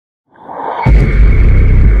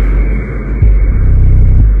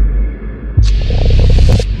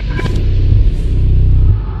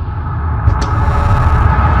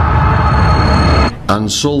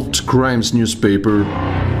Unsolved Crimes newspaper,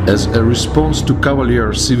 as a response to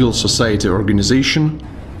KAVALYER civil society organization,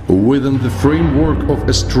 within the framework of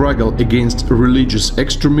a struggle against religious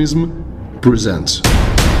extremism, presents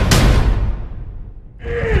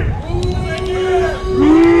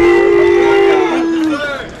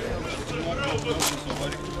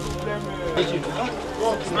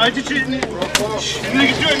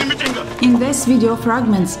In this video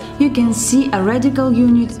fragments, you can see a radical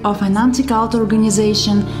unit of an anti-cult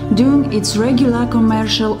organization doing its regular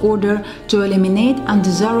commercial order to eliminate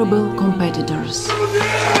undesirable competitors.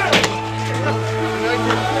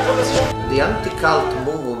 The anti-cult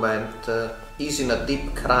movement is in a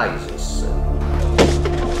deep crisis.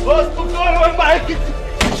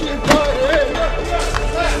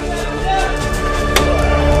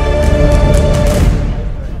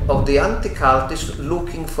 Of the anti-cultists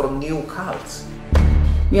looking for new cults.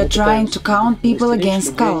 We are trying to count people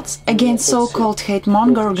against cults, against so-called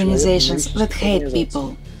hate-monger organizations that hate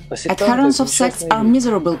people. Adherents of sects are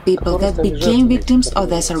miserable people that became victims of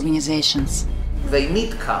these organizations. They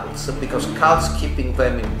need cults because cults keeping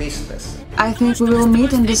them in business. I think we will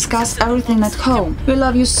meet and discuss everything at home. We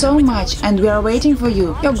love you so much and we are waiting for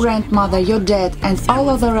you, your grandmother, your dad and all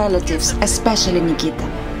other relatives, especially Nikita.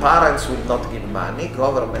 Parents will not give money,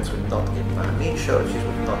 governments will not give money, churches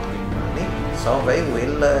will not give money, so they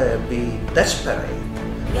will be desperate.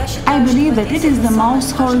 I believe that it is the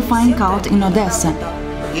most horrifying cult in Odessa.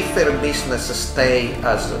 If their business stay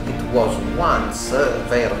as it was once,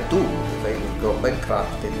 they are doomed. They will go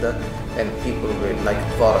bankrupted and people will, like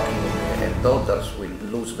working and others, will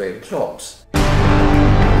lose their jobs.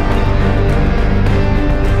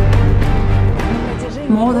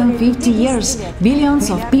 More than 50 years, billions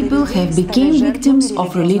of people have become victims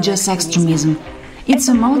of religious extremism. It's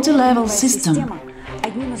a multi-level system.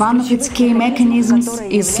 One of its key mechanisms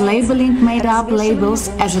is labeling made-up labels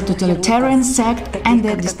as a totalitarian sect and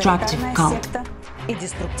a destructive cult.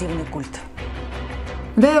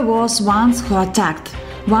 There was ones who attacked,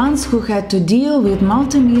 ones who had to deal with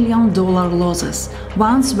multi-million-dollar losses,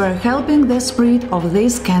 ones were helping the spread of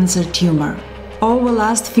this cancer tumor. Over the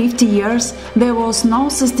last 50 years, there was no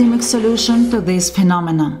systemic solution to this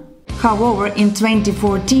phenomenon. However, in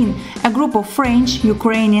 2014, a group of French,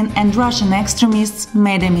 Ukrainian and Russian extremists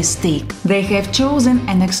made a mistake. They have chosen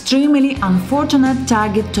an extremely unfortunate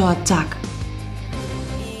target to attack.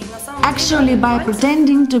 Actually, by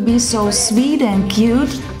pretending to be so sweet and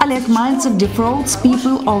cute, Oleg Maltsev defrauds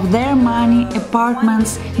people of their money,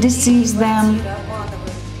 apartments, deceives them.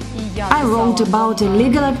 I wrote about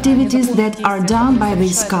illegal activities that are done by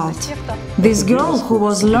this cult. This girl who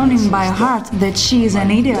was learning by heart that she is an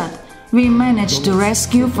idiot, we managed to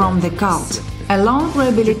rescue from the cult. A long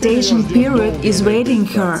rehabilitation period is waiting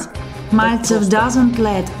her. Maltsev doesn't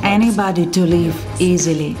let anybody to live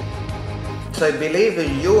easily. So I believe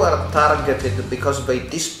you are targeted because they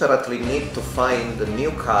desperately need to find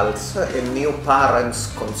new cults and new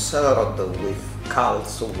parents concerned with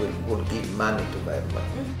cults who will give money to them.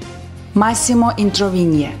 Massimo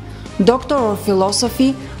Introvigne, Doctor of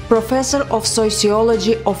Philosophy, Professor of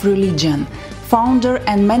Sociology of Religion, founder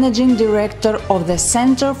and managing director of the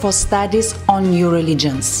Center for Studies on New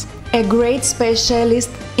Religions. A great specialist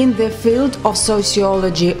in the field of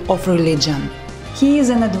sociology of religion. He is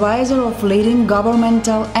an advisor of leading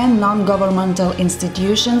governmental and non-governmental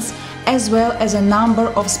institutions, as well as a number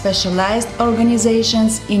of specialized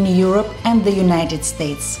organizations in Europe and the United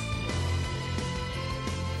States.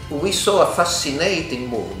 We saw a fascinating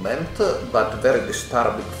movement, but very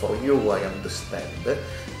disturbing for you, I understand,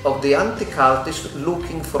 of the anti-cultists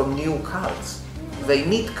looking for new cults. They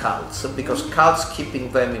need cults because cults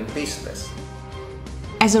keeping them in business.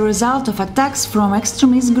 As a result of attacks from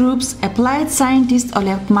extremist groups, applied scientist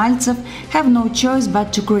Oleg Maltsev have no choice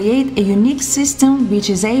but to create a unique system which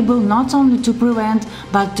is able not only to prevent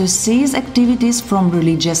but to seize activities from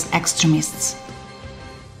religious extremists.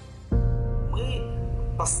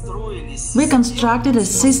 We constructed a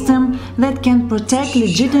system that can protect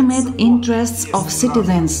legitimate interests of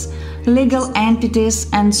citizens, legal entities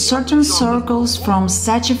and certain circles from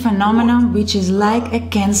such a phenomenon which is like a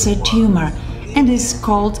cancer tumor and is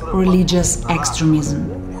called religious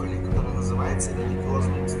extremism.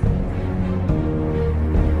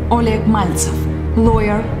 Oleg Maltsev,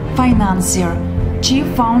 lawyer, financier, chief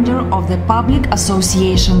founder of the public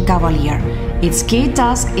association KAVALYER. Its key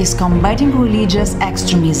task is combating religious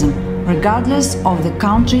extremism, regardless of the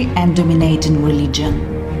country and dominating religion.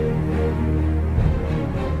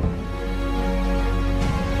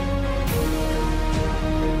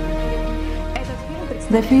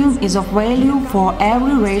 The film is of value for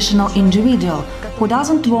every rational individual who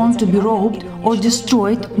doesn't want to be robbed or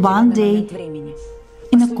destroyed one day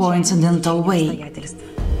in a coincidental way.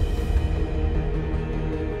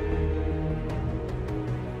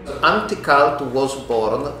 Anti-cult was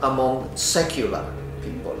born among secular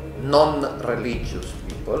people, non-religious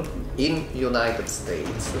people in United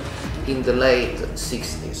States in the late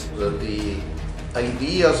 60s. The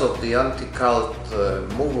ideas of the anti-cult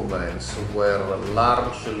movements were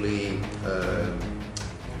largely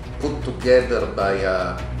put together by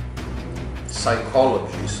a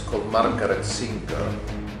psychologist called Margaret Singer.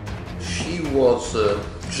 She was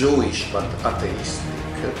Jewish but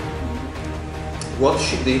atheistic. What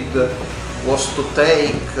she did was to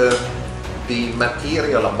take the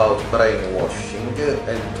material about brainwashing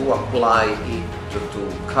and to apply it to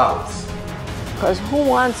cults. Because who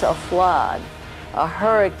wants a flood, a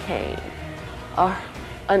hurricane,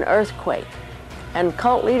 an earthquake? And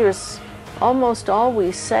cult leaders almost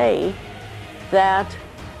always say that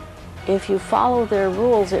if you follow their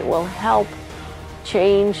rules, it will help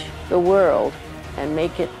change the world and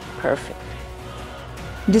make it perfect.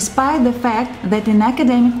 Despite the fact that in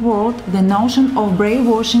academic world the notion of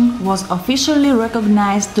brainwashing was officially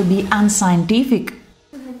recognized to be unscientific,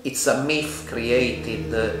 it's a myth created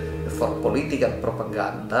for political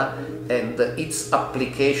propaganda, and its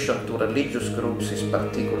application to religious groups is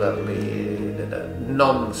particularly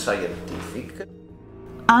non-scientific.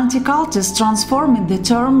 anti-cultists transformed the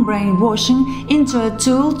term brainwashing into a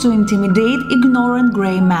tool to intimidate ignorant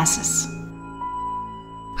grey masses.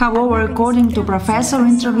 However, according to Professor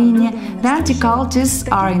Introvigne, the anti-cultists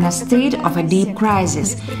are in a state of a deep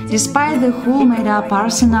crisis, despite the whole made-up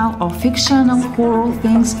arsenal of fictional horror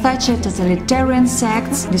things such as totalitarian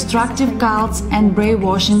sects, destructive cults and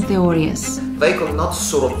brainwashing theories. They could not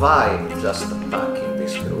survive just attacking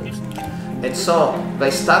these groups. And so they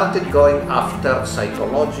started going after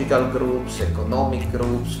psychological groups, economic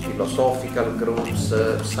groups, philosophical groups,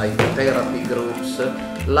 psychotherapy groups,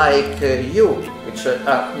 like you, which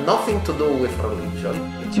have nothing to do with religion.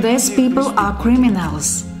 These people are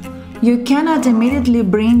criminals. You cannot immediately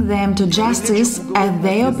bring them to justice as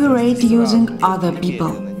they operate using other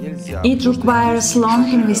people. It requires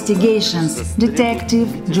long investigations, detective,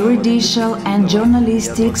 judicial and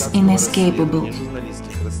journalistics inescapable.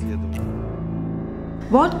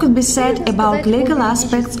 What could be said about legal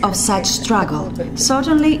aspects of such struggle?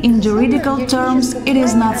 Certainly, in juridical terms, it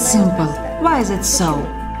is not simple. Why is it so?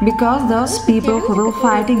 Because those people who will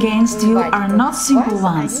fight against you are not simple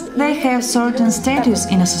ones. They have certain status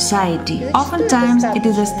in a society. Oftentimes, it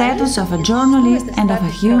is the status of a journalist and of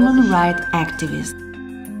a human rights activist.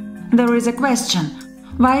 There is a question: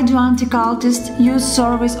 why do anti-cultists use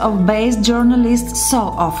service of base journalists so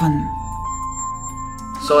often?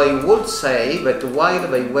 So I would say that while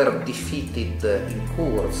they were defeated in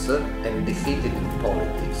courts and defeated in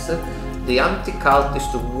politics, the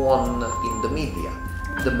anti-cultists won in the media.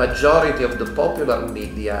 The majority of the popular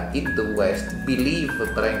media in the West believe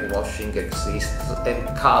brainwashing exists and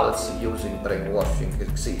cults using brainwashing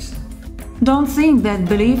exist. Don't think that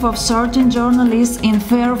belief of certain journalists in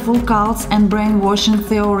fearful cults and brainwashing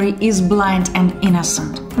theory is blind and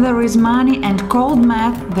innocent. There is money and cold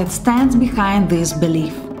math that stands behind this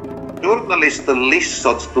belief. Journalists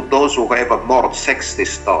listen to those who have a more sexy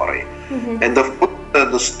story. And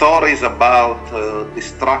the stories about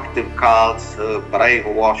destructive cults,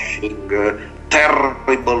 brainwashing,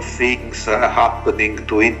 terrible things happening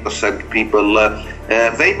to innocent people,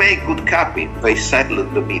 they make good copy, they sell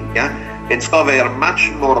in the media, and so they are much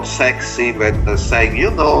more sexy than saying,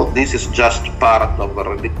 you know, this is just part of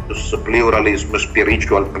religious pluralism,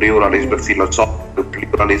 spiritual pluralism, philosophical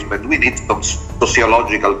pluralism, and we need some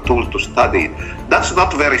sociological tool to study it. That's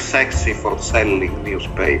not very sexy for selling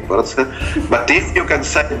newspapers, but if you can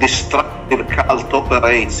say destructive cult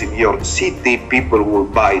operates in your city, people will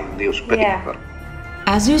buy the newspaper. Yeah.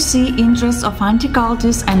 As you see, interests of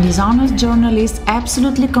anti-cultists and dishonest journalists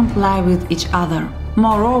absolutely comply with each other.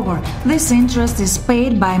 Moreover, this interest is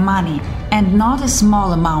paid by money, and not a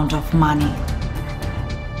small amount of money.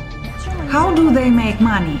 How do they make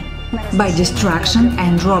money? By destruction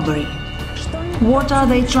and robbery. What are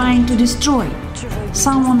they trying to destroy?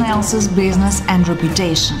 Someone else's business and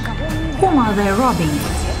reputation. Whom are they robbing?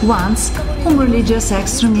 Ones whom religious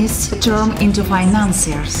extremists turn into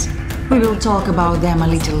financiers. We will talk about them a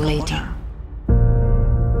little later.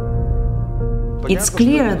 It's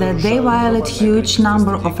clear that they violate huge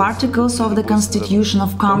number of articles of the constitution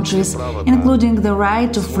of countries, including the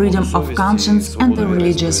right to freedom of conscience and the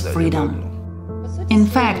religious freedom. In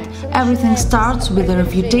fact, everything starts with the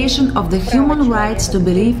refutation of the human rights to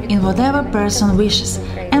believe in whatever person wishes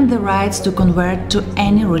and the rights to convert to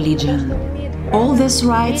any religion. All these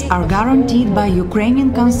rights are guaranteed by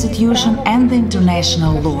Ukrainian constitution and the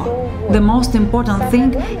international law. The most important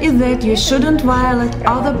thing is that you shouldn't violate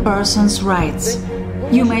other person's rights.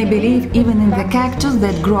 You may believe even in the cactus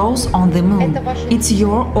that grows on the moon. It's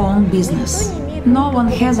your own business. No one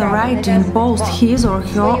has a right to impose his or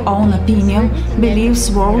her own opinion, beliefs,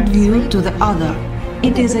 worldview to the other.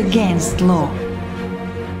 It is against law.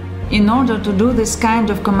 In order to do this kind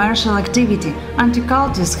of commercial activity,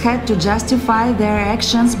 anti-cultists had to justify their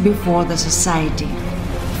actions before the society.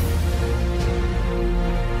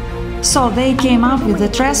 So they came up with a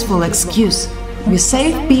trustful excuse: we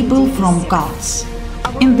save people from cults.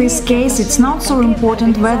 In this case, it's not so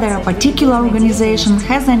important whether a particular organization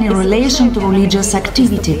has any relation to religious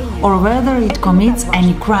activity or whether it commits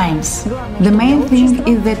any crimes. The main thing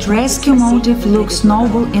is that rescue motive looks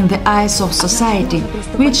noble in the eyes of society,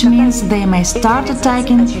 which means they may start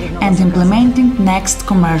attacking and implementing next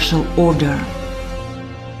commercial order.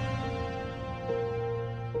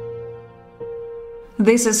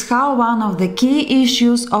 This is how one of the key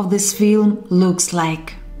issues of this film looks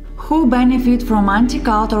like. Who benefit from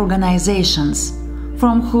anti-cult organizations?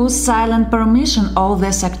 From whose silent permission all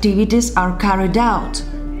these activities are carried out?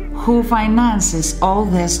 Who finances all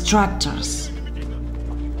these structures?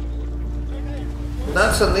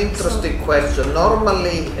 That's an interesting question.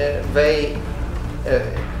 Normally they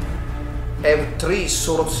have three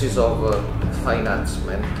sources of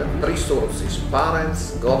financement. Three sources: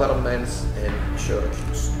 parents, governments and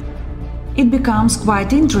churches. It becomes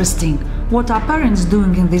quite interesting. What are parents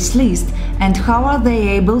doing in this list and how are they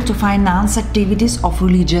able to finance activities of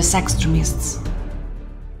religious extremists?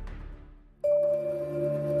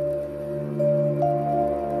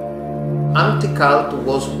 Anti-cult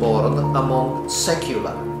was born among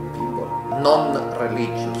secular people,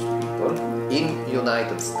 non-religious people in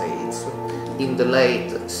United States in the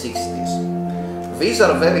late 60s. These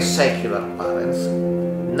are very secular parents,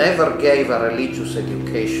 never gave a religious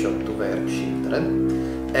education to their children,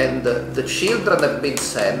 and the children have been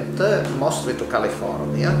sent mostly to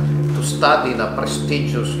California to study in a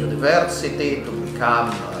prestigious university, to become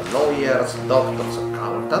lawyers, doctors,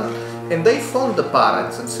 accountants, and they phone the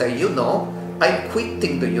parents and say, you know, I'm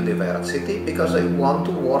quitting the university because I want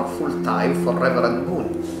to work full-time for Reverend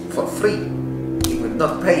Moon for free. He will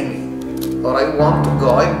not pay me. Or I want to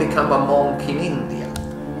go and become a monk in India.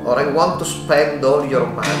 Or I want to spend all your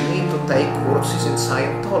money to take courses in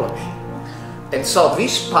Scientology. And so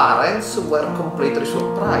these parents were completely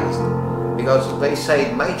surprised because they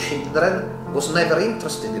said, my children was never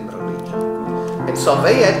interested in religion. And so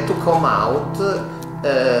they had to come out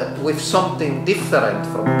with something different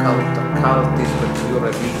from counter-cultism, pure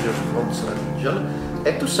religious, false religion,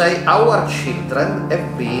 and to say our children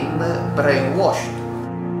have been brainwashed.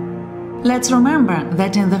 Let's remember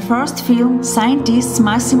that in the first film, scientists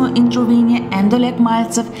Massimo Introvini and Oleg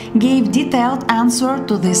Maltsev gave detailed answer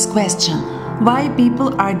to this question: why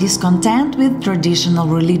people are discontent with traditional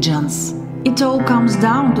religions. It all comes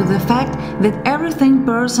down to the fact that everything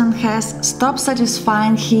person has stops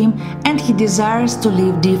satisfying him and he desires to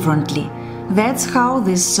live differently. That's how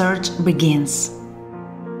this search begins.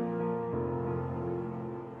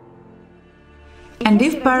 And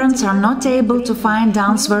if parents are not able to find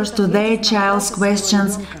answers to their child's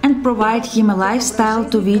questions and provide him a lifestyle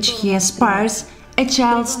to which he aspires, a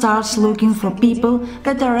child starts looking for people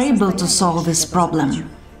that are able to solve this problem.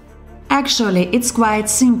 Actually, it's quite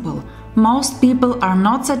simple. Most people are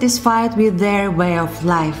not satisfied with their way of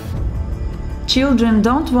life. Children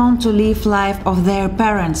don't want to live life of their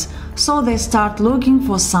parents, so they start looking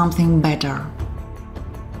for something better.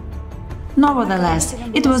 Nevertheless,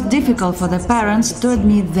 it was difficult for the parents to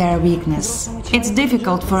admit their weakness. It's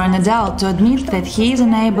difficult for an adult to admit that he is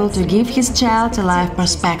unable to give his child a life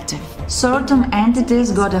perspective. Certain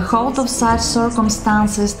entities got a hold of such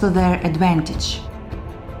circumstances to their advantage.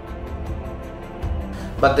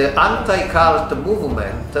 But the anti-cult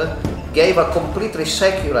movement gave a completely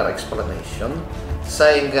secular explanation,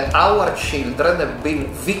 saying our children have been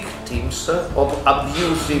victims of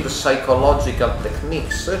abusive psychological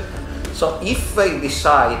techniques. So if they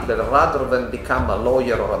decide that rather than become a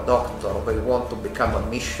lawyer or a doctor, they want to become a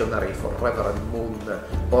missionary for Reverend Moon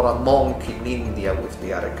or a monk in India with the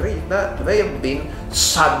Hare Krishna, they have been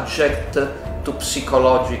subject to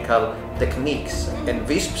psychological techniques, and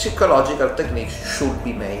these psychological techniques should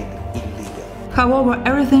be made illegal. However,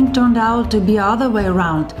 everything turned out to be the other way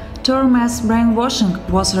around. Term as brainwashing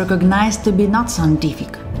was recognized to be not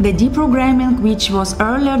scientific. The deprogramming, which was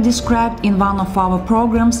earlier described in one of our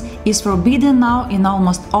programs, is forbidden now in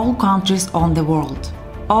almost all countries on the world.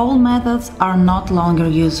 All methods are not longer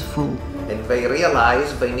useful. And they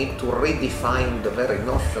realize they need to redefine the very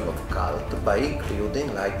notion of cult by including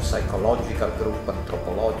like psychological group,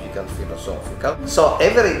 anthropological, philosophical. So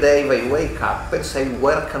every day they wake up and say,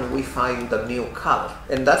 where can we find a new cult?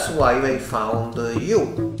 And that's why they found you.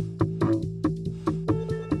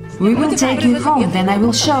 We will take you home, then I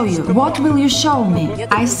will show you. What will you show me?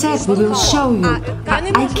 I said we will show you.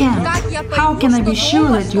 I can't. How can I be sure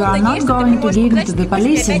that you are not going to give me to the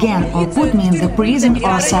police again or put me in the prison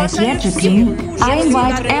or psychiatric clinic? I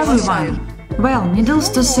invite everyone. Well, needless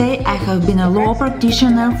to say, I have been a law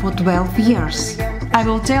practitioner for 12 years. I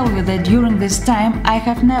will tell you that during this time I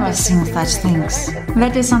have never seen such things.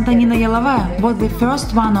 That is, Antonina Yelovaya was the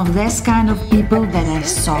first one of this kind of people that I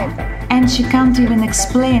saw. And she can't even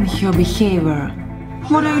explain her behavior.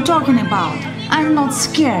 What are you talking about? I'm not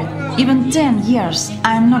scared. Even 10 years,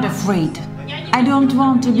 I'm not afraid. I don't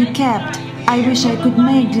want to be kept. I wish I could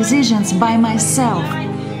make decisions by myself.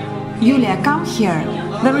 Yulia, come here.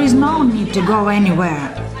 There is no need to go anywhere.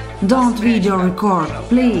 Don't video record,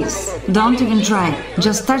 please. Don't even try.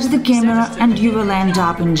 Just touch the camera and you will end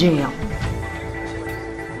up in jail.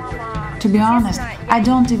 To be honest, I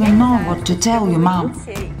don't even know what to tell you, Mom.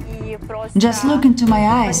 Just look into my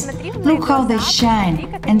eyes, look how they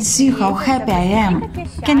shine, and see how happy I am.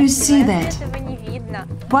 Can you see that?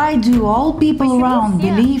 Why do all people around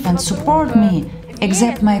believe and support me,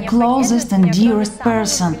 except my closest and dearest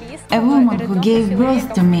person, a woman who gave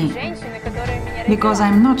birth to me? Because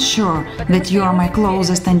I'm not sure that you are my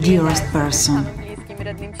closest and dearest person.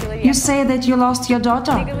 You say that you lost your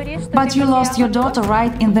daughter, but you lost your daughter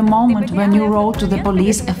right in the moment when you wrote to the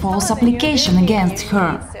police a false application against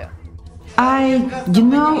her.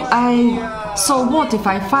 So what if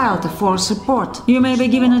I filed a false report? You may be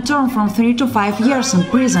given a term from 3 to 5 years in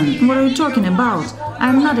prison. What are you talking about?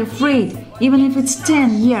 I'm not afraid, even if it's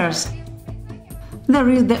 10 years. There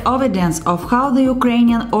is the evidence of how the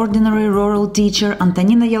Ukrainian ordinary rural teacher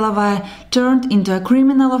Antonina Yelovaya turned into a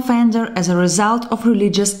criminal offender as a result of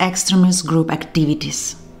religious extremist group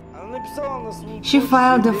activities. She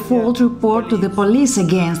filed a false report to the police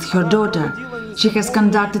against her daughter. She has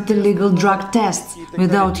conducted illegal drug tests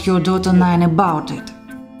without her daughter knowing about it.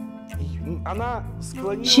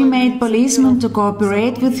 She made policemen to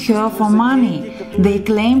cooperate with her for money. They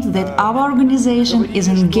claimed that our organization is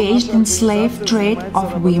engaged in slave trade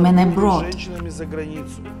of women abroad.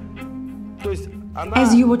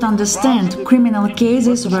 As you would understand, criminal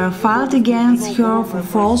cases were filed against her for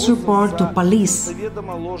false report to police.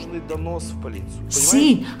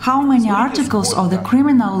 See how many articles of the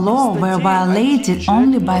criminal law were violated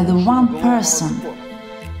only by the one person.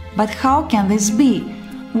 But how can this be?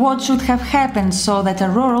 What should have happened so that a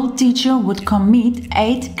rural teacher would commit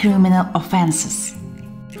 8 criminal offenses?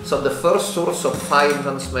 So the first source of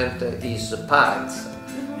financement is parents.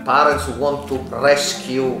 Parents want to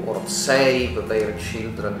rescue or save their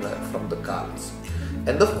children from the cults.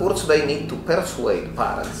 And of course they need to persuade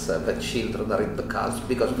parents that children are in the cults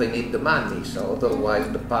because they need the money, so otherwise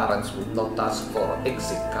the parents would not ask for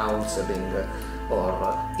exit counseling or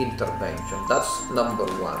intervention. That's number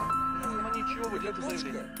one.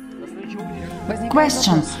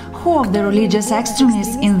 Question: who of the religious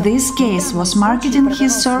extremists in this case was marketing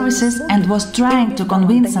his services and was trying to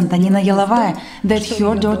convince Antonina Yelovaya that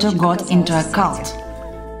her daughter got into a cult?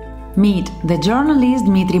 Meet the journalist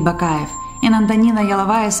Dmitry Bakayev. In Antonina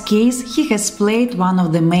Yelovaya's case, he has played one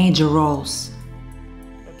of the major roles.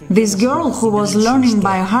 This girl who was learning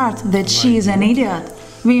by heart that she is an idiot,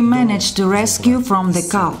 we managed to rescue from the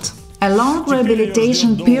cult. A long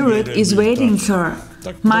rehabilitation period is waiting her.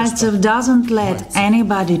 Maltsev doesn't let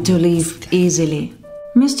anybody to live easily.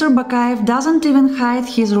 Mr. Bakayev doesn't even hide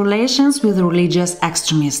his relations with religious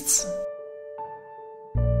extremists.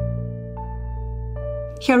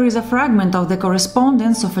 Here is a fragment of the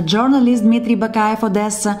correspondence of a journalist Dmitry Bakayev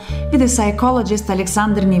Odessa with a psychologist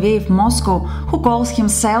Alexander Neveev Moscow, who calls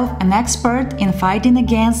himself an expert in fighting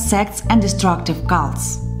against sects and destructive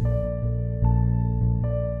cults.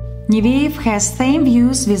 Neveev has same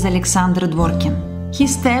views with Alexander Dworkin. He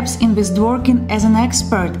steps in with Dworkin as an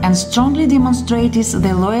expert and strongly demonstrates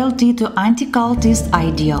the loyalty to anti-cultist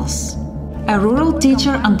ideals. A rural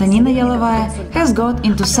teacher, Antonina Yelovaya, has got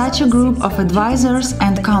into such a group of advisors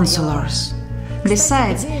and counselors.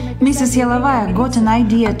 Besides, Mrs. Yelovaya got an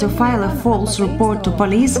idea to file a false report to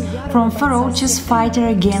police from ferocious fighter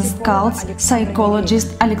against cults,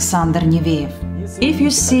 psychologist Alexander Neveev. If you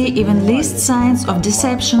see even least signs of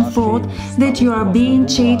deception, thought that you are being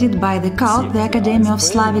cheated by the cult, the Academy of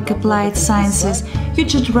Slavic Applied Sciences, you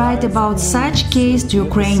should write about such case to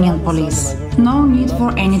Ukrainian police. No need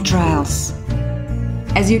for any trials.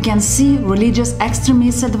 As you can see, religious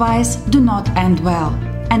extremists' advice do not end well.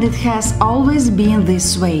 And it has always been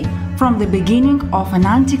this way, from the beginning of an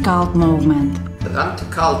anti-cult movement. The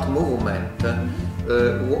anti-cult movement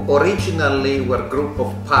originally were a group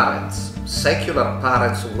of parents, secular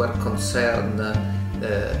parents who were concerned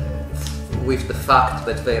with the fact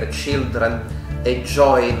that their children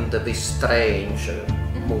joined these strange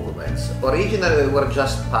movements. Originally they were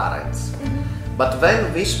just parents, but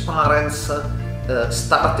then these parents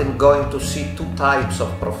started going to see two types of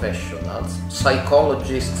professionals,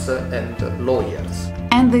 psychologists and lawyers.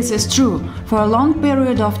 And this is true. For a long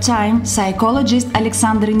period of time, psychologist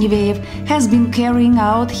Alexander Neveyev has been carrying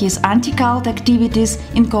out his anti-cult activities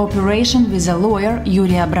in cooperation with a lawyer,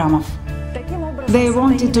 Yuri Abramov. They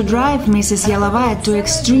wanted to drive Mrs. Yalovaya to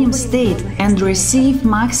extreme state and receive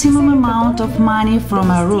maximum amount of money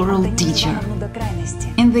from a rural teacher.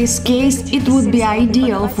 In this case, it would be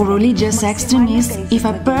ideal for religious extremists if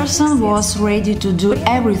a person was ready to do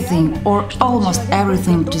everything or almost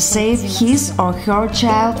everything to save his or her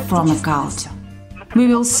child from a cult. We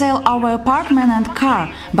will sell our apartment and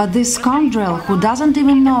car, but this scoundrel who doesn't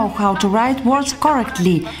even know how to write words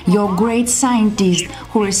correctly, your great scientist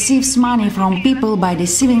who receives money from people by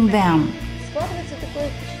deceiving them.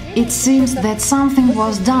 It seems that something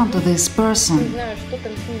was done to this person.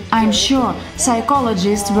 I'm sure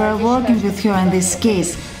psychologists were working with her in this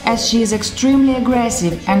case, as she is extremely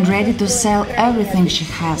aggressive and ready to sell everything she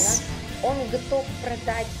has.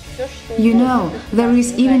 You know, there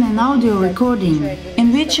is even an audio recording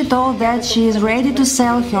in which she told that she is ready to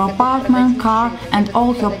sell her apartment, car and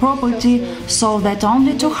all her property, so that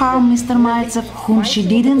only to harm Mr. Maltsev, whom she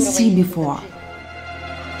didn't see before.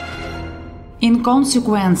 In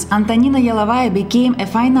consequence, Antonina Yalovaya became a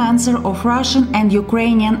financier of Russian and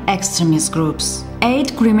Ukrainian extremist groups.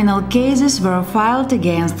 8 criminal cases were filed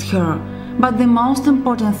against her. But the most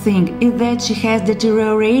important thing is that she has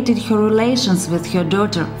deteriorated her relations with her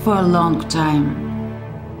daughter for a long time.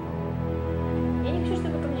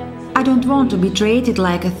 I don't want to be treated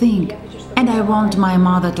like a thing, and I want my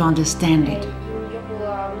mother to understand it.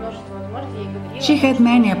 She had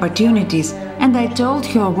many opportunities, and I told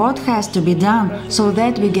her what has to be done so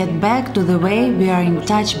that we get back to the way we are in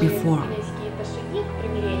touch before.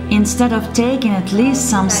 Instead of taking at least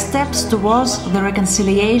some steps towards the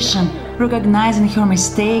reconciliation, recognizing her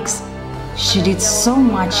mistakes, she did so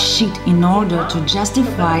much shit in order to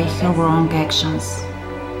justify her wrong actions.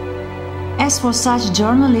 As for such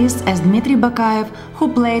journalists as Dmitry Bakayev,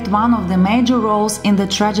 who played one of the major roles in the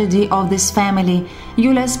tragedy of this family,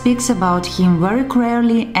 Yulia speaks about him very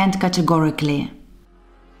clearly and categorically.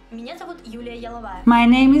 My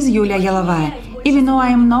name is Yulia Yalovaya. Even though I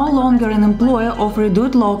am no longer an employee of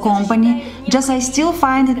Redut Law Company, just I still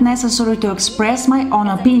find it necessary to express my own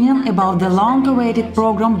opinion about the long-awaited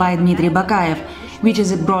program by Dmitry Bakayev, which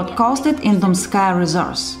is broadcasted in Domskaya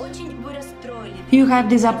resource. You have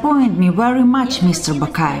disappointed me very much, Mr.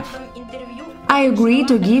 Bakayev. I agree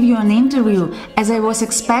to give you an interview, as I was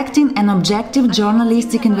expecting an objective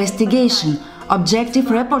journalistic investigation, objective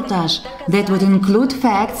reportage that would include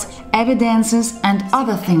facts, evidences and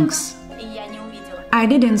other things. I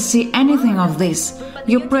didn't see anything of this.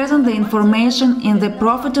 You present the information in the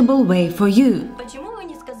profitable way for you.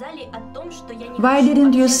 Why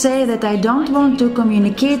didn't you say that I don't want to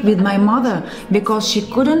communicate with my mother because she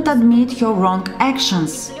couldn't admit her wrong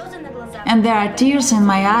actions? And there are tears in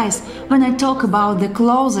my eyes when I talk about the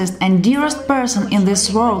closest and dearest person in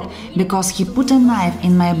this world because he put a knife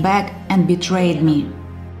in my back and betrayed me.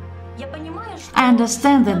 I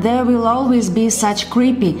understand that there will always be such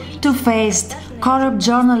creepy, two-faced, corrupt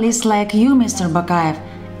journalists like you, Mr. Bakayev,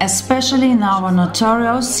 especially in our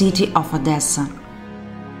notorious city of Odessa.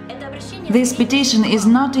 This petition is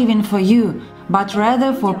not even for you, but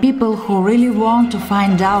rather for people who really want to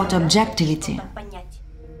find out objectivity.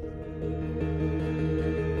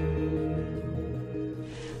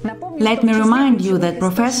 Let me remind you that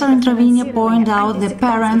Professor Intravinia pointed out that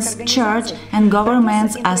parents, church and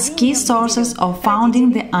governments as key sources of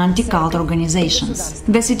founding the anti-cult organizations.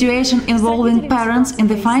 The situation involving parents in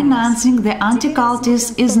the financing the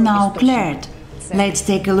anti-cultists is now cleared. Let's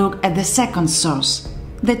take a look at the second source,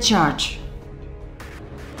 the church.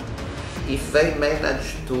 If they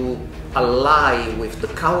manage to ally with the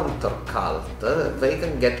counter-cult, they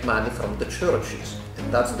can get money from the churches.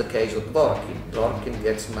 And that's the case with Dworkin. Dworkin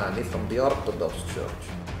gets money from the Orthodox Church.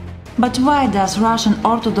 But why does Russian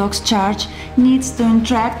Orthodox Church needs to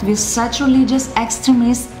interact with such religious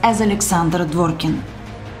extremists as Alexander Dworkin?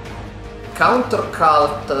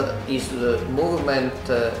 Counter-cult is a movement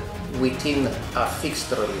within a fixed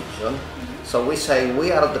religion. So we say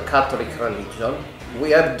we are the Catholic religion,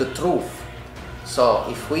 we have the truth. So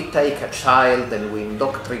if we take a child and we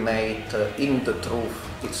indoctrinate in the truth,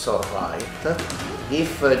 it's all right.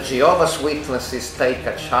 If Jehovah's Witnesses take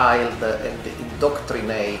a child and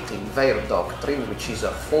indoctrinate in their doctrine, which is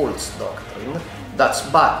a false doctrine, that's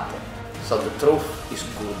bad. So the truth is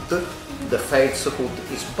good, the falsehood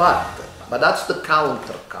is bad. But that's the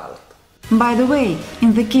counter cult. By the way,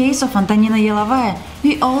 in the case of Antonina Yelovaya,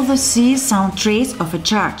 we also see some trace of a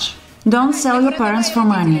church. Don't sell your parents for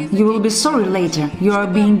money, you will be sorry later, you are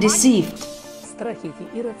being deceived.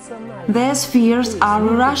 Their fears are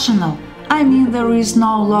irrational, I mean there is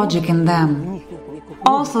no logic in them.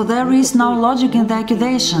 Also, there is no logic in the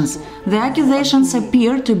accusations. The accusations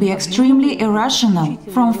appear to be extremely irrational,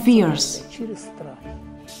 from fears.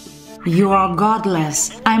 You are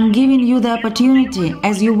godless. I'm giving you the opportunity,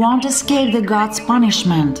 as you won't escape the God's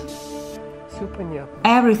punishment.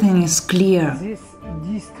 Everything is clear.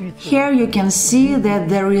 Here you can see that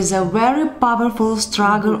there is a very powerful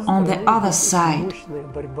struggle on the other side.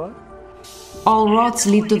 All roads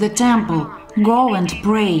lead to the temple. Go and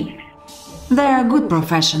pray. They are good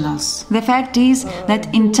professionals. The fact is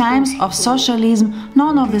that in times of socialism,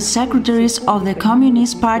 none of the secretaries of the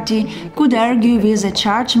Communist Party could argue with a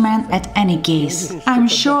churchman at any case. I'm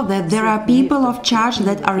sure that there are people of church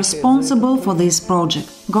that are responsible for this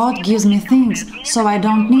project. God gives me things, so I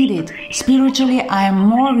don't need it. Spiritually, I am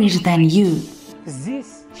more rich than you.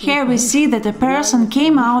 Here we see that a person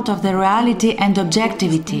came out of the reality and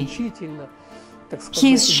objectivity.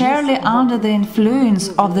 He is surely under the influence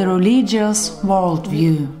of the religious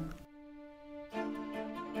worldview.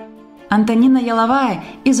 Antonina Yelovaya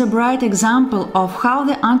is a bright example of how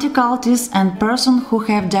the anti-cultists and persons who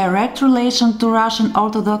have direct relation to Russian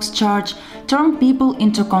Orthodox Church turn people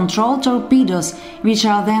into controlled torpedoes, which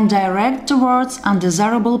are then directed towards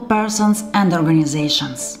undesirable persons and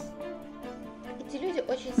organizations.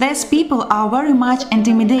 These people are very much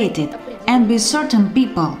intimidated, and with certain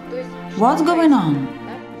people. What's going on?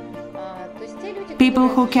 People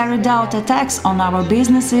who carried out attacks on our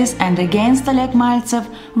businesses and against Oleg Maltsev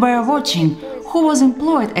were watching who was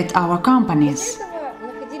employed at our companies.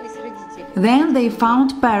 Then they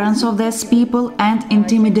found parents of these people and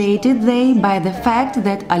intimidated them by the fact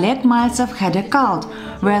that Oleg Maltsev had a cult,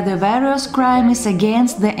 where the various crimes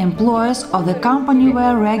against the employees of the company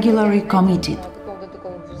were regularly committed.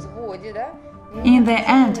 In the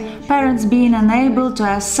end, parents, being unable to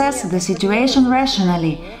assess the situation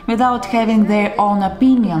rationally, without having their own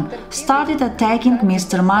opinion, started attacking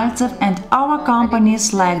Mr. Maltsev and our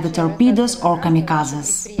companies like the torpedoes or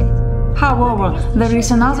kamikazes. However, there is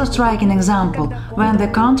another striking example, when the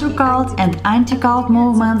counter-cult and anti-cult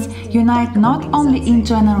movements unite not only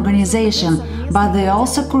into an organization, but they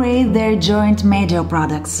also create their joint media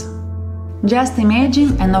products. Just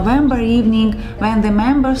imagine a November evening when the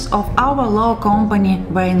members of our law company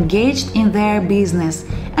were engaged in their business,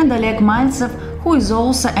 and Oleg Maltsev, who is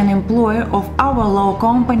also an employee of our law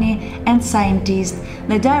company and scientist,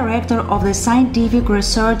 the director of the Scientific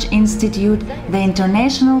Research Institute, the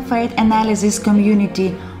International Fate Analysis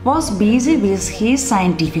Community, was busy with his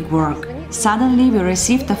scientific work. Suddenly we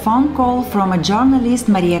received a phone call from a journalist,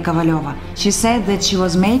 Maria KAVALYER. She said that she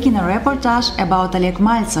was making a reportage about Oleg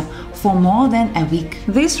Maltsev for more than a week.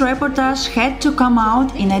 This reportage had to come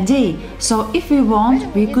out in a day, so if we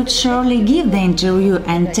want, we could surely give the interview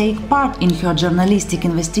and take part in her journalistic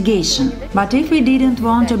investigation. But if we didn't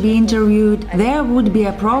want to be interviewed, there would be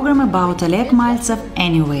a program about Oleg Maltsev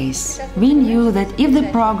anyways. We knew that if the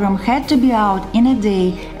program had to be out in a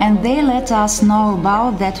day and they let us know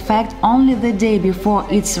about that fact only the day before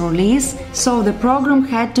its release, so the program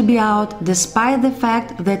had to be out despite the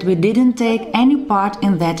fact that we didn't take any part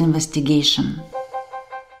in that investigation.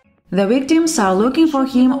 The victims are looking for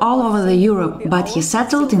him all over Europe, but he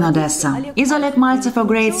settled in Odessa. Is Oleg Maltsev a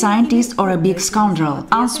great scientist or a big scoundrel?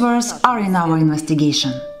 Answers are in our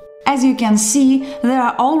investigation. As you can see, there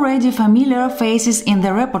are already familiar faces in the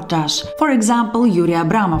reportage. For example, Yuri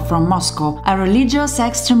Abramov from Moscow, a religious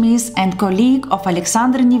extremist and colleague of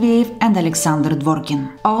Alexander Neveev and Alexander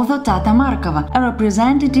Dvorkin. Also, Tata Markova, a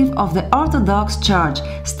representative of the Orthodox Church,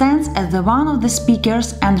 stands as the one of the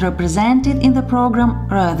speakers and represented in the program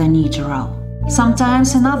rather neutral.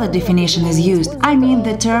 Sometimes another definition is used, I mean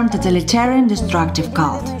the term totalitarian destructive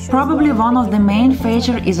cult. Probably one of the main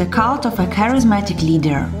features is a cult of a charismatic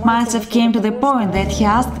leader. Maltsev came to the point that he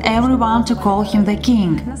asked everyone to call him the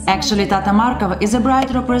king. Actually, Tata Markova is a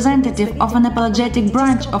bright representative of an apologetic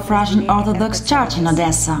branch of Russian Orthodox Church in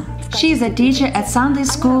Odessa. She is a teacher at Sunday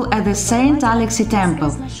school at the St. Alexei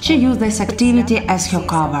Temple. She used this activity as her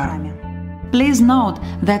cover. Please note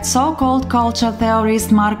that so-called culture theorist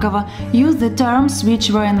Markova used the terms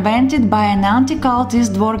which were invented by an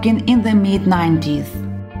anti-cultist working in the mid-90s.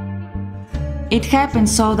 It happened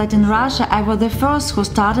so that in Russia I was the first who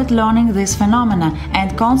started learning this phenomena,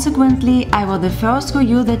 and consequently I was the first who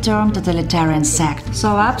used the term totalitarian sect.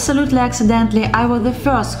 So absolutely accidentally I was the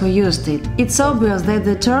first who used it. It's obvious that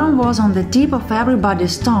the term was on the tip of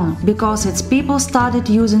everybody's tongue, because its people started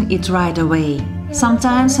using it right away.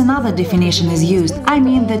 Sometimes another definition is used, I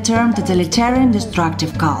mean the term totalitarian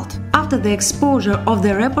destructive cult. After the exposure of the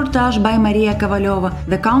reportage by Maria Kavalyeva,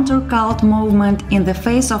 the counter-cult movement in the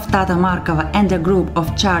face of Tata Markova and a group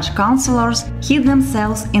of church counselors hid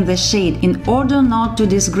themselves in the shade in order not to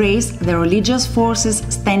disgrace the religious forces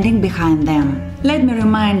standing behind them. Let me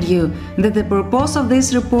remind you that the purpose of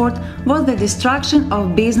this report was the destruction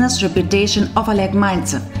of business reputation of Oleg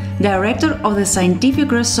Maltsev, director of the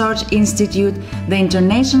Scientific Research Institute, the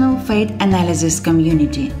International Fate Analysis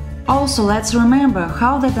Community. Also, let's remember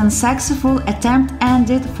how that unsuccessful attempt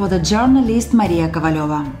ended for the journalist Maria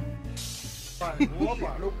Kavalyeva.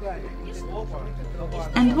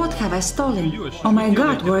 And what have I stolen? Oh my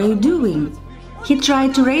God, what are you doing? He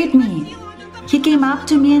tried to rape me. He came up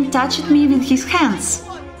to me and touched me with his hands.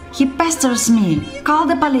 He pesters me. Call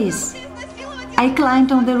the police. I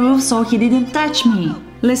climbed on the roof so he didn't touch me.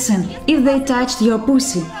 Listen, if they touched your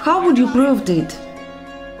pussy, how would you prove it?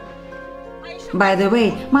 By the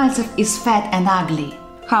way, Maltsev is fat and ugly.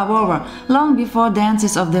 However, long before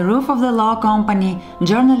dances of the roof of the law company,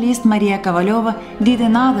 journalist Maria Kavalyeva did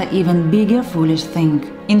another even bigger foolish thing.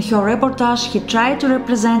 In her reportage, he tried to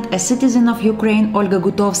represent a citizen of Ukraine, Olga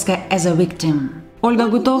Gutovskaya, as a victim. Olga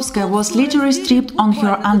Gutovskaya was literally stripped on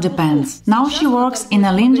her underpants. Now she works in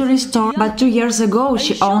a lingerie store, but 2 years ago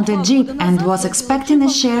she owned a jeep and was expecting a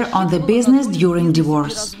share on the business during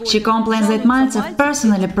divorce. She complains that Maltsev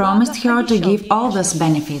personally promised her to give all those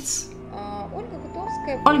benefits.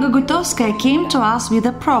 Olga Gutovskaya came to us with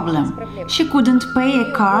a problem. She couldn't pay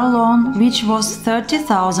a car loan, which was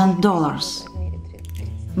 $30,000.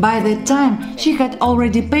 By that time, she had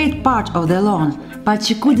already paid part of the loan, but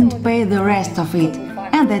she couldn't pay the rest of it,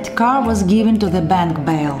 and that car was given to the bank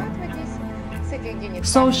bail.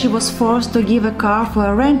 So she was forced to give a car for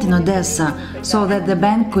a rent in Odessa, so that the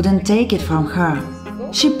bank couldn't take it from her.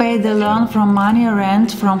 She paid the loan from money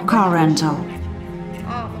rent from car rental.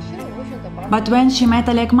 But when she met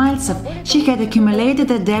Oleg Maltsev, she had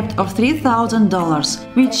accumulated a debt of $3,000,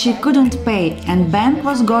 which she couldn't pay, and bank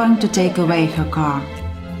was going to take away her car.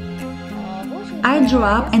 I drew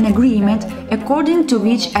up an agreement according to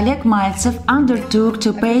which Oleg Maltsev undertook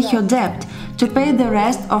to pay her debt, to pay the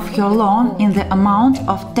rest of her loan in the amount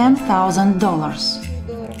of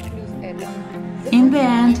 $10,000. In the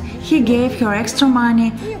end, he gave her extra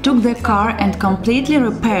money, took the car and completely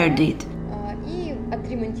repaired it.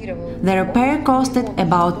 The repair costed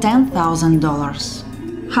about $10,000.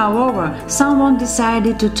 However, someone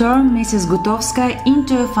decided to turn Mrs. Gutovskaya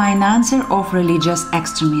into a financier of religious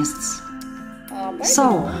extremists.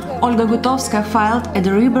 So, Olga Gutovskaya filed a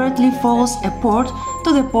deliberately false report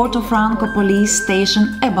to the Porto Franco police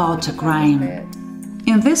station about a crime.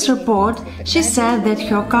 In this report, she said that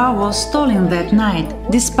her car was stolen that night,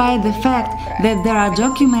 despite the fact that there are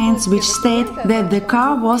documents which state that the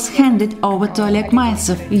car was handed over to Oleg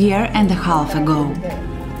Maltsev a year and a half ago.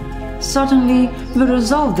 Certainly, we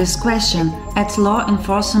resolved this question at Law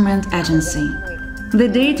Enforcement Agency. The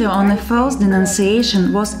data on a false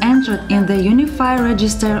denunciation was entered in the Unified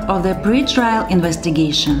Register of the pre-trial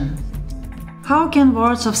investigation. How can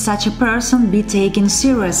words of such a person be taken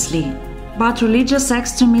seriously? But religious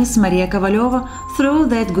extremist Maria Kavalyeva thought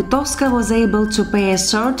that Gutovskaya was able to play a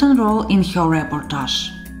certain role in her reportage.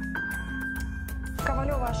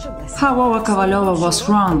 However, Kavalyeva was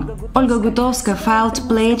wrong. Olga Gutovskaya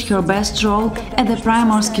played her best role at the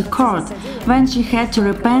Primorsky court when she had to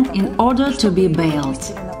repent in order to be bailed.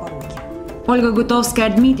 Olga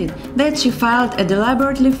Gutovskaya admitted that she filed a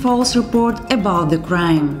deliberately false report about the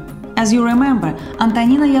crime. As you remember,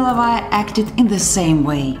 Antonina Yelovaya acted in the same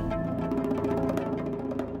way.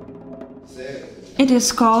 It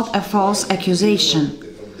is called a false accusation.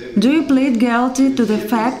 Do you plead guilty to the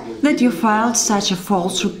fact that you filed such a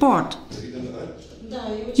false report?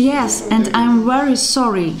 Yes, and I'm very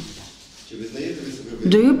sorry.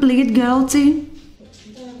 Do you plead guilty?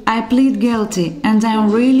 I plead guilty, and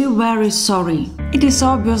I'm really very sorry. It is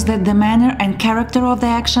obvious that the manner and character of the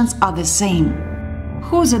actions are the same.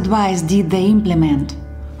 Whose advice did they implement?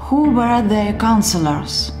 Who were their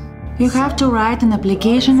counselors? You have to write an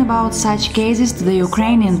application about such cases to the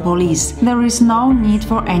Ukrainian police. There is no need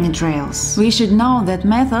for any trials. We should know that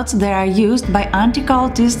methods that are used by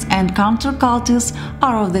anti-cultists and counter-cultists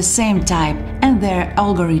are of the same type, and they're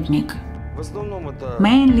algorithmic.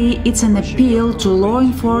 Mainly, it's an appeal to law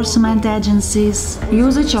enforcement agencies,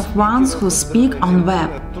 usage of ones who speak on web,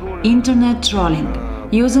 internet trolling,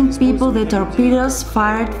 using people that torpedoes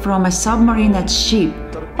fired from a submarine at ship,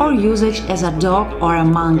 or usage as a dog or a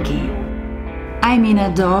monkey. I mean,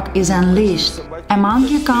 a dog is unleashed. A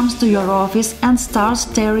monkey comes to your office and starts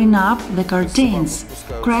tearing up the curtains,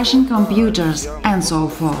 crashing computers, and so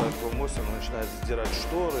forth.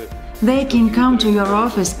 They can come to your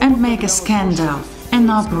office and make a scandal, an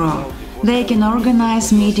uproar. They can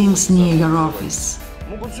organize meetings near your office.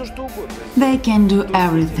 They can do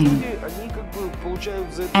everything.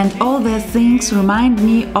 And all the things remind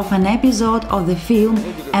me of an episode of the film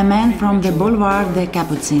A Man from the Boulevard des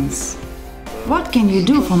Capucines. What can you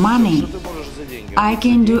do for money? I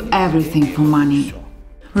can do everything for money.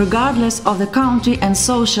 Regardless of the country and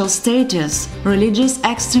social status, religious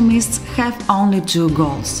extremists have only two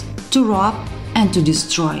goals: to rob and to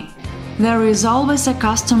destroy. There is always a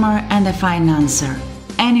customer and a financier.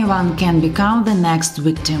 Anyone can become the next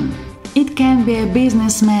victim. It can be a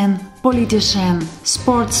businessman, politician,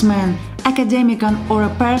 sportsman, academic, or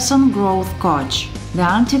a person growth coach. The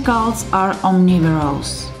anti-cults are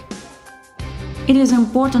omnivorous. It is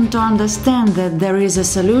important to understand that there is a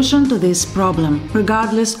solution to this problem,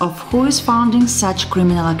 regardless of who is funding such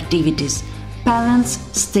criminal activities: parents,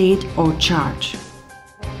 state, or church.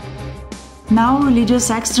 Now religious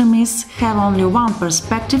extremists have only one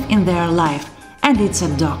perspective in their life, and it's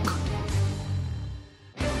a dog.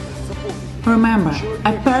 Remember,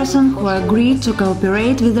 a person who agreed to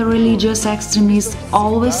cooperate with the religious extremists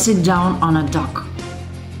always sit down on a dock.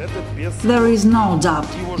 There is no doubt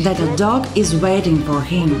that a dog is waiting for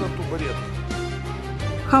him.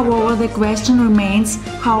 However, the question remains,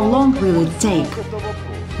 how long will it take?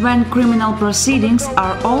 When criminal proceedings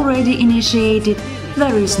are already initiated,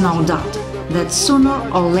 there is no doubt that sooner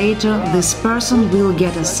or later this person will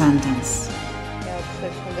get a sentence.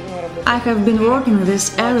 I have been working in this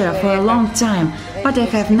area for a long time, but I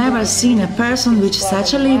have never seen a person with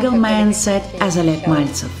such a legal mindset as Oleg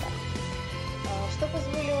Maltsev.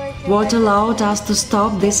 What allowed us to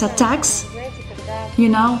stop these attacks? You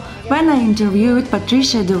know, when I interviewed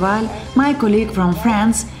Patricia Duval, my colleague from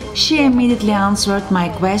France, she immediately answered my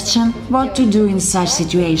question what to do in such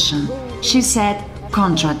situation. She said,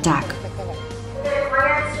 counterattack. My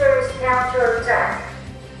answer is counterattack.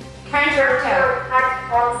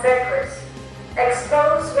 Counterattack on fakers.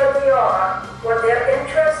 Expose what they are, what their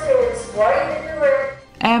interest is, why they do it.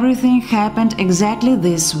 Everything happened exactly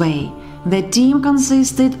this way. The team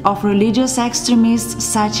consisted of religious extremists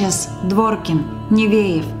such as Dvorkin,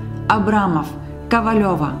 Neveev, Abramov,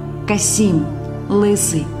 Kovalyeva, Kasim,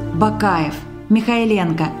 Lysy, Bakayev,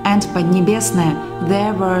 Mikhailenko and Podnebesnaya.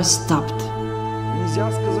 They were stopped.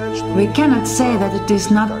 We cannot say that it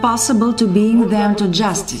is not possible to bring them to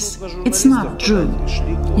justice. It's not true.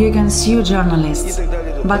 You can sue journalists,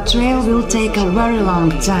 but trial will take a very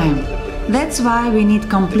long time. That's why we need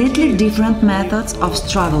completely different methods of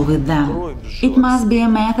struggle with them. It must be a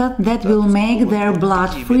method that will make their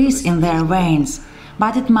blood freeze in their veins,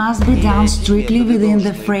 but it must be done strictly within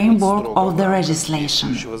the framework of the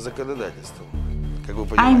legislation.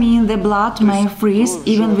 I mean, the blood may freeze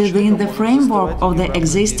even within the framework of the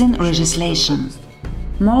existing legislation.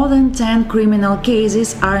 More than 10 criminal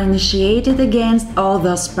cases are initiated against all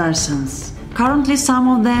those persons. Currently, some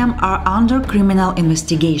of them are under criminal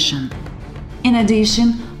investigation. In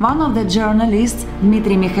addition, one of the journalists,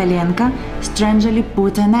 Dmitry Mikhailenko, strangely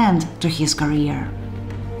put an end to his career.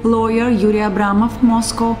 Lawyer Yuri Abramov,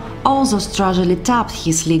 Moscow, also strangely stopped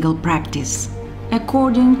his legal practice.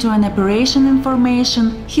 According to an operation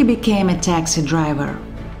information, he became a taxi driver.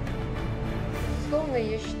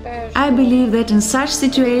 I believe that in such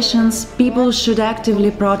situations, people should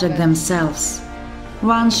actively protect themselves.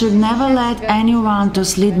 One should never let anyone to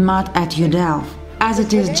slid mud at you delve, as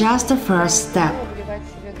it is just a first step.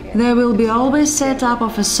 There will be always set up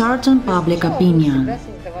of a certain public opinion.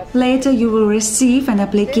 Later you will receive an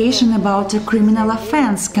application about a criminal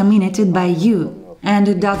offense committed by you, and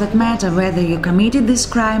it doesn't matter whether you committed this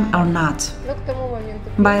crime or not.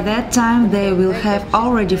 By that time they will have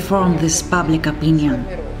already formed this public opinion.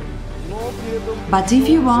 But if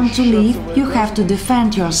you want to live, you have to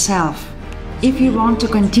defend yourself. If you want to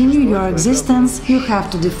continue your existence, you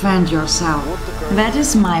have to defend yourself. That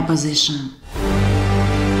is my position.